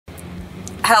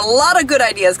had a lot of good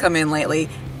ideas come in lately,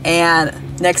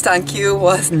 and next on cue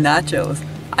was nachos.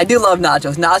 I do love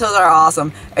nachos. Nachos are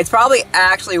awesome. It's probably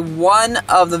actually one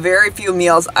of the very few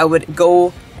meals I would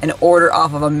go and order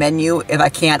off of a menu if I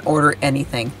can't order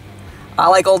anything. I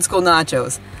like old school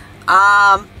nachos.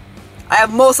 I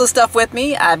have most of the stuff with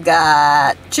me. I've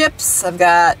got chips, I've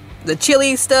got the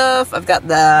chili stuff, I've got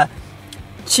the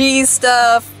cheese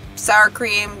stuff, sour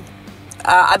cream.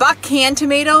 I bought canned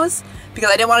tomatoes because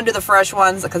I didn't want to do the fresh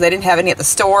ones because I didn't have any at the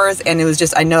stores, and it was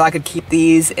just, I know I could keep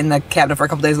these in the cabinet for a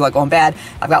couple days without going bad.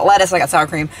 I've got lettuce, I got sour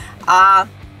cream.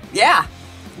 Yeah.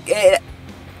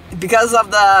 Because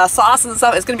of the sauce and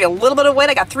stuff, it's going to be a little bit of weight.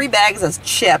 I got 3 bags of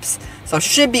chips, so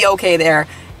should be okay there.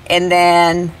 And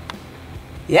then,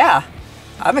 yeah,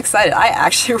 I'm excited. I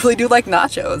actually really do like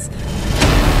nachos.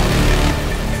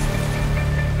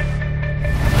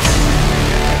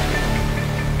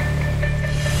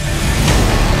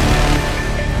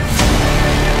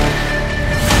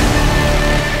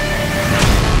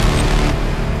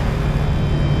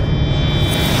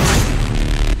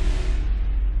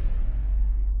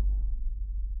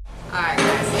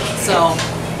 So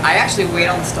I actually weighed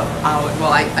all the stuff out.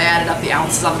 Well, I added up the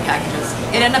ounces on the packages.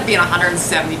 It ended up being 175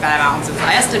 ounces.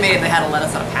 I estimated they had a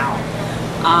lettuce at a pound.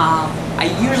 I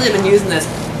usually have been using this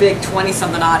big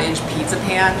 20-something odd inch pizza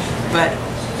pan, but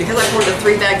because I poured the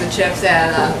 3 bags of chips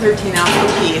at 13 ounces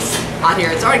a piece on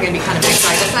here, it's already going to be kind of big,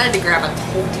 so I decided to grab a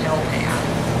hotel pan.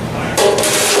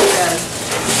 Because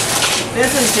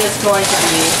this is just going to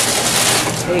be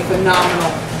a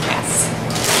phenomenal mess.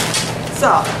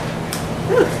 So,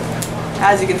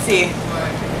 as you can see,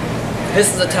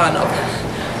 this is a ton of,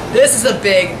 this is a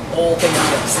big old thing of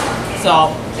chips.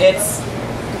 So it's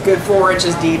good 4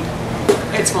 inches deep.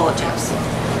 It's full of chips.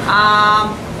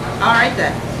 Alright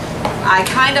then. I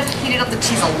kind of heated up the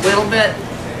cheese a little bit.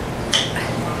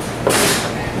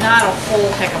 Not a whole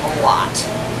heck of a lot.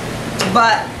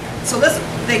 But, so this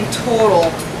thing total,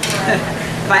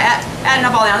 if I add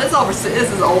up all down, this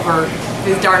is over,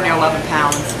 these darn near 11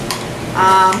 pounds.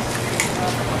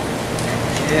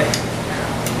 Yeah.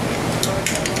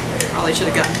 Probably should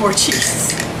have gotten more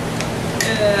cheese.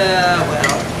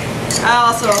 Well, I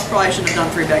also probably shouldn't have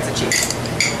done 3 bags of cheese.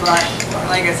 But,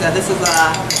 like I said, this is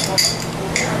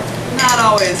not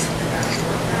always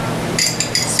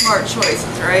smart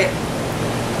choices, right?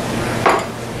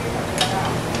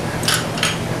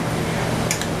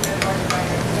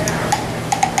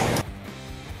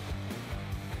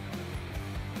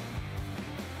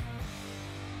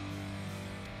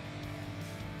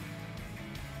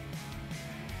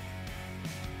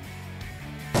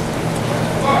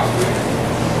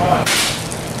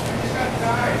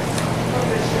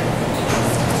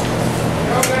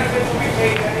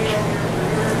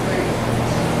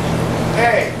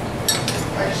 Hey,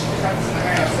 I just got this in the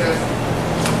mail. It says,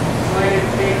 slated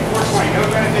date 420. No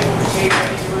benefit will receive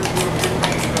any review of your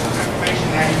claim because of information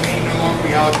that you may no longer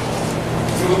be eligible.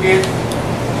 You will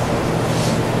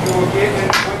get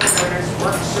an appointment letters,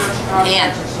 work search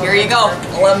And here you go,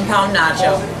 11-pound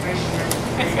nacho.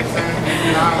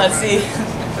 Let's see.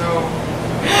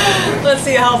 Let's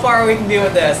see how far we can be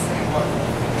with this.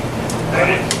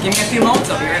 Give me a few moments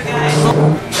over here.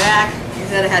 Back. He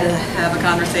said I had to have a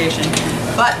conversation.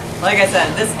 But, like I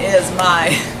said, this is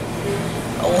my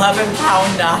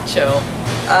 11-pound nacho.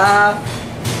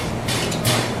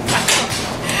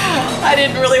 I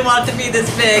didn't really want it to be this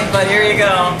big, but here you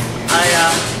go.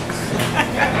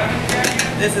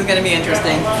 This is going to be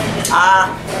interesting.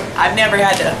 I've never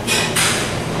had to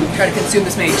try to consume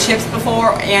this many chips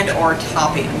before and or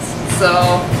toppings.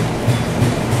 So,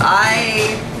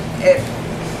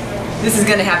 this is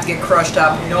going to have to get crushed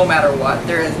up no matter what.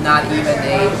 There is not even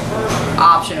a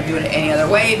option of doing it any other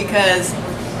way because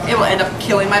it will end up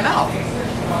killing my mouth.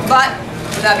 But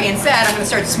with that being said, I'm going to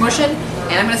start smushing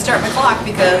and I'm going to start my clock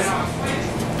because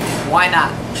why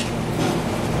not?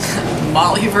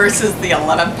 Molly versus the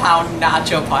 11-pound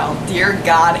nacho pile. Dear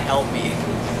God, help me.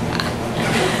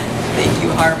 Thank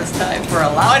you, Harvest Time, for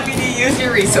allowing me to use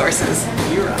your resources.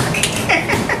 You rock.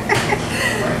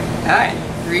 Alright,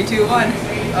 3, 2, 1.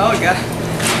 Oh god.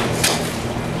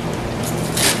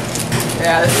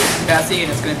 Yeah, this is messy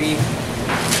and it's going to be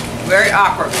very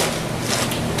awkward.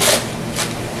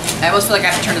 I almost feel like I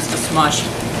have to turn this to smush.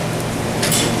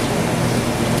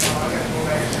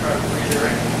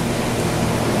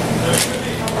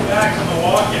 Back on the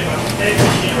walk-in, I'm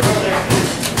taking you.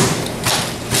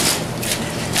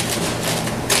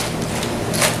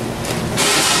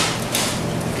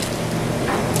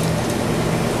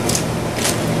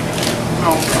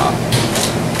 Oh god.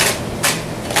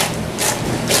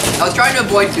 I was trying to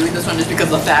avoid doing this one just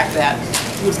because of the fact that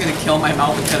it was going to kill my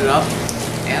mouth and cut it up.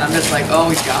 And I'm just like,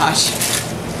 oh gosh.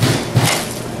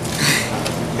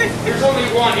 There's only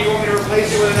one. Do you want me to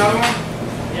replace it with another one?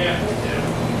 Yeah.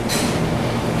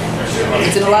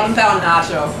 It's an 11-pound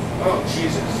nacho. Oh,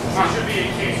 Jesus. There should be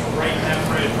a case right in that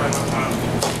fridge right on top.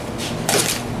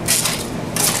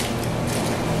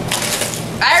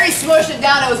 I already smushed it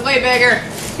down, it was way bigger.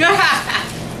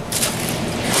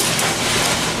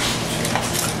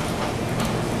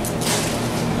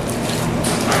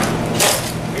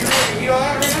 Are you ready to eat all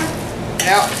that right now?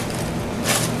 Yep.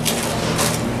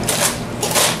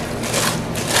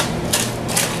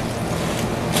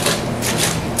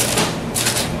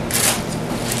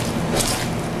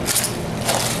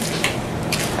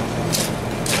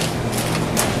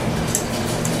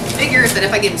 Figures that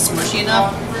if I get them smushy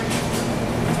enough,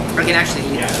 I can actually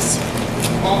eat this.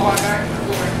 All my back?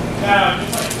 No,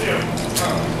 just like two.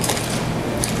 Oh.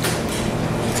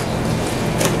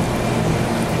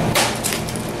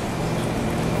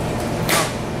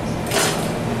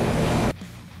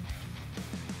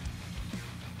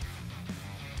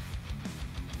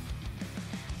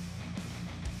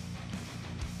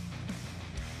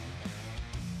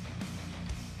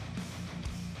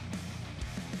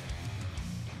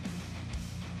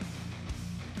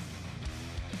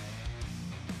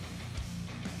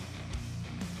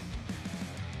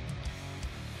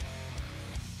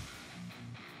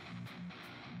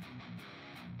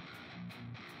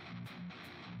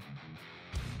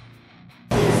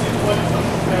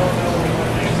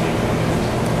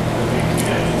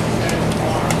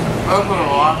 That's a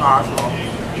lot of nacho.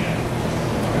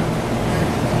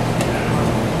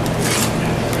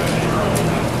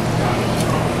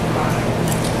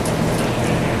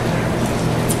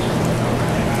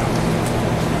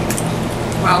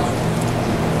 Well,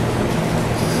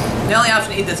 the only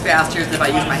option to eat this faster is if I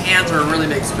use my hands or a really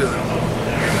big spoon.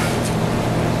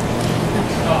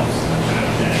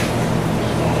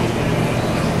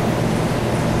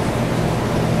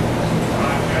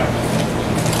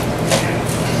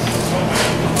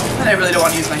 I really don't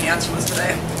want to use my hands for this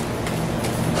today.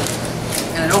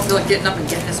 And I don't feel like getting up and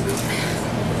getting a spoon.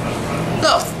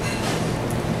 So.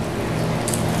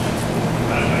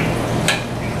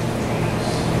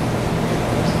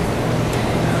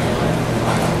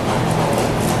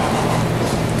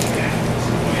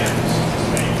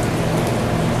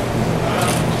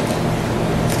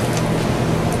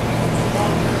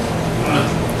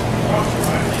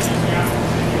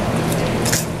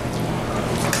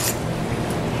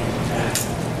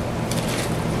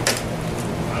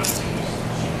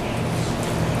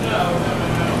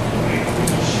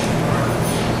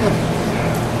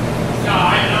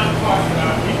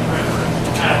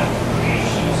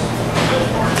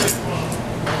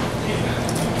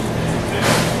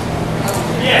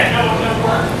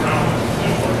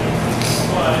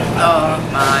 Oh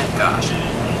my gosh.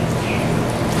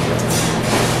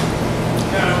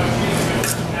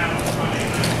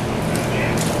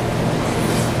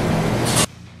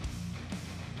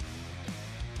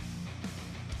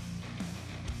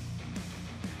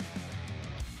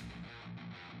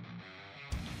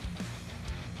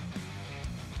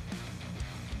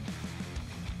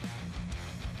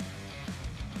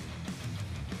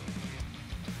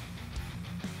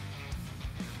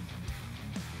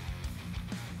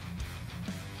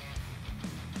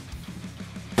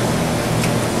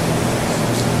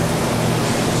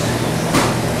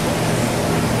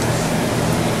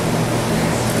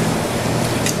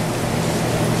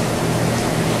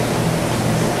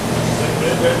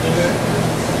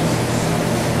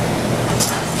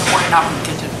 Pointing out from the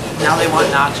kitchen. Now they want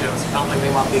nachos. I don't think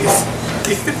they want these.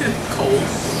 Cold.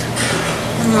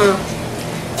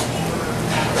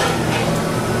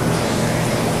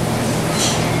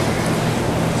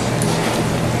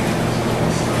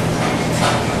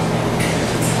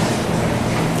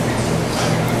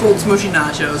 Cold smushy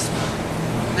nachos.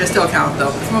 They still count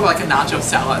though. It's more like a nacho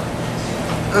salad.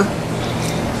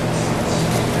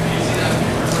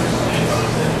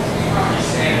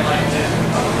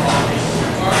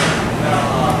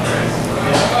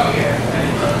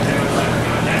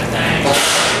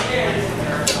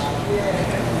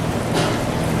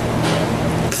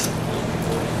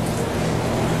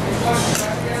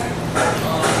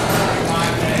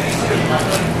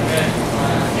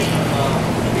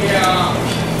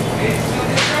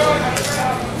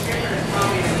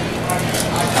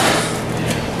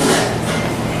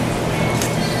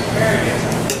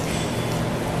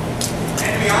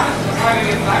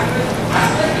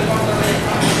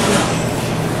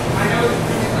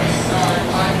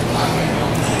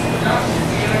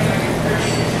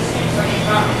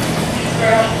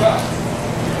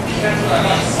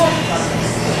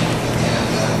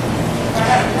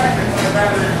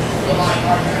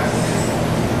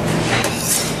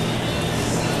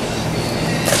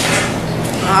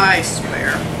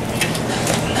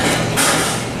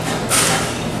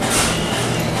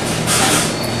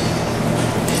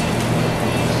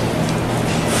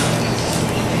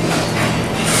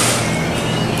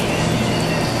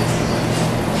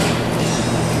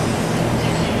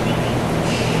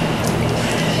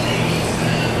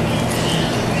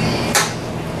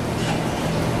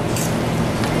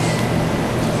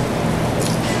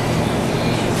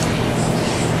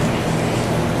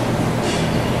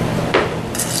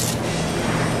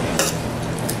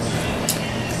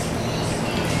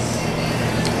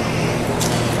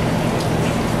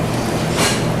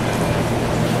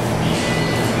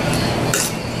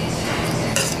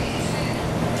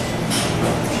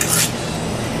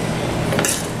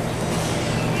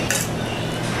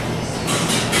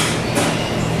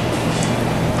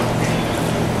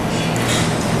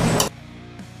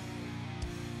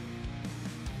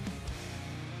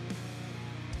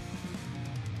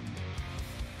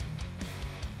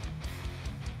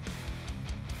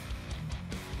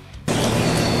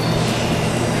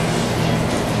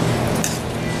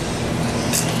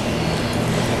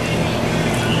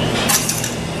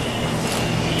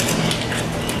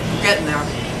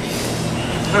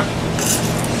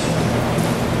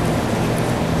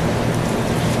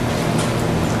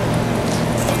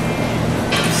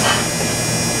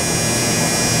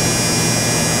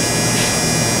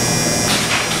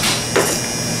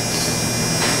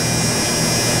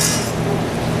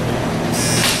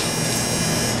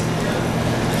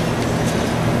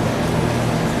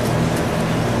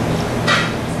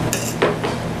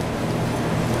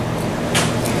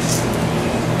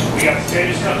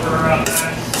 Changes come for that.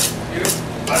 You?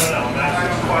 I don't know. That's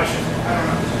a question. I don't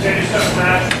know. Changes come for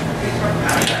that.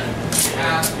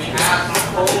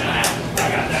 I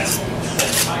got that.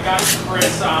 I got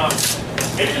Chris.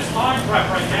 It's just line prep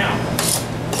right now.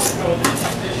 Go with this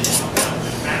dishes.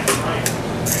 Right.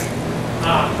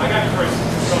 I got Chris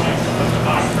going to the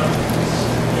box.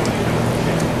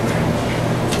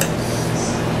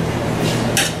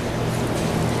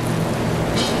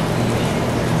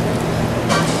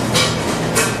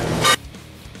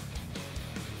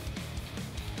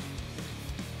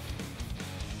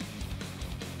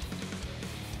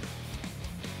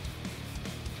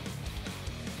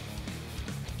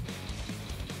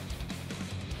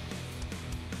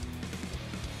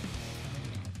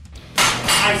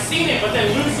 I've seen it, but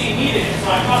then Lucy needed it, so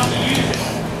I thought to use it.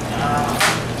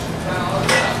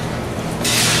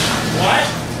 What?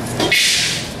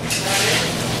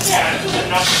 Yeah, this was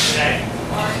enough for today.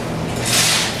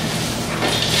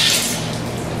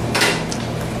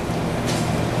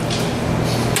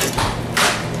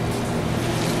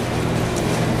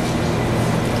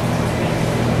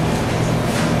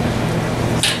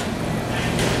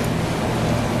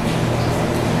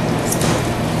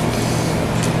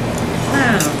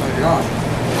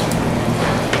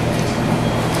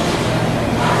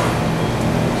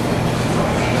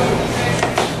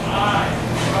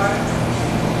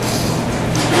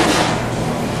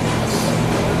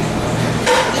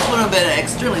 Been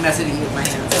extremely messy to use with my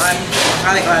hands, so I'm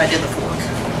really glad I did the fork.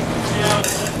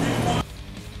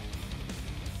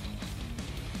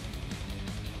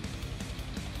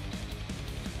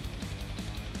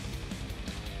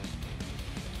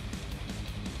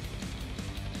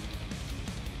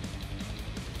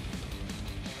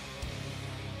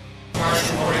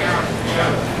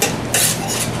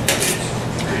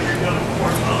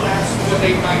 That's what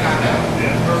they might not know.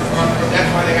 Or that's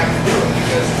why they have to do it,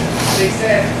 because they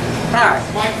said, Alright,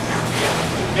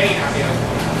 may not be able to.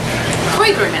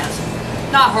 23 minutes.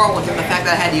 Not horrible given the fact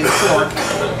that I had to use a fork.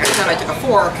 Every time I took a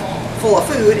fork full of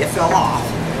food, it fell off.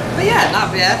 But yeah,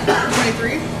 not bad.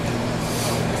 23.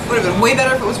 Would have been way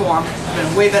better if it was warm. Would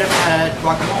have been way better if I had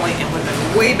guacamole, and would have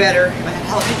been way better if I had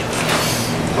jalapenos.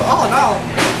 But all in all,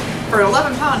 for an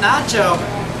 11-pound nacho,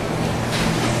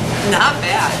 not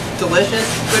bad. Delicious,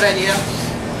 good idea,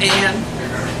 and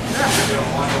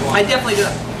yeah, I definitely do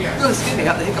that. Oh, excuse me, I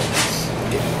got the hiccup.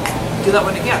 Do that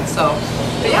one again. So,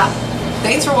 but yeah,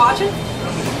 thanks for watching.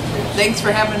 Thanks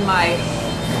for having my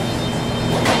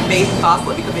amazing boss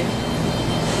let me come in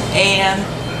and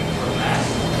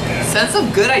send some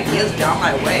good ideas down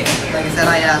my way. Like I said,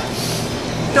 I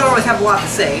don't always have a lot to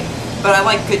say, but I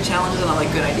like good challenges and I like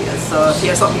good ideas. So if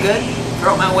you have something good,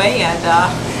 throw it my way, and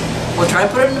we'll try to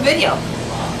put it in the video.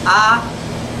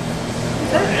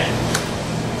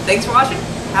 Thanks for watching.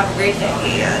 Have a great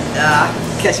day,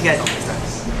 and catch you guys on next time.